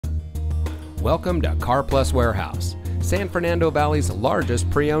Welcome to Karplus Warehouse, San Fernando Valley's largest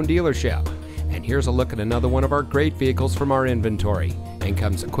pre-owned dealership. And here's a look at another one of our great vehicles from our inventory, and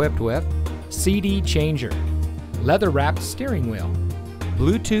comes equipped with CD changer, leather-wrapped steering wheel,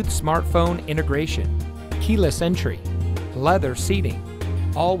 Bluetooth smartphone integration, keyless entry, leather seating,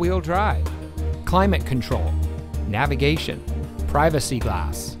 all-wheel drive, climate control, navigation, privacy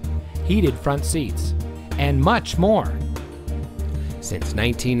glass, heated front seats, and much more. Since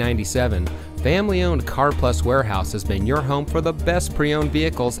 1997, family-owned Karplus Warehouse has been your home for the best pre-owned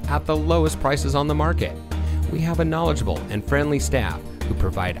vehicles at the lowest prices on the market. We have a knowledgeable and friendly staff who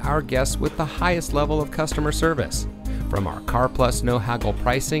provide our guests with the highest level of customer service. From our Karplus no-haggle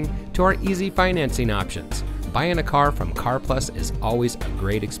pricing to our easy financing options, buying a car from Karplus is always a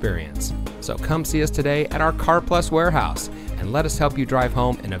great experience. So come see us today at our Karplus Warehouse and let us help you drive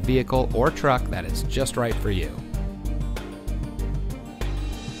home in a vehicle or truck that is just right for you.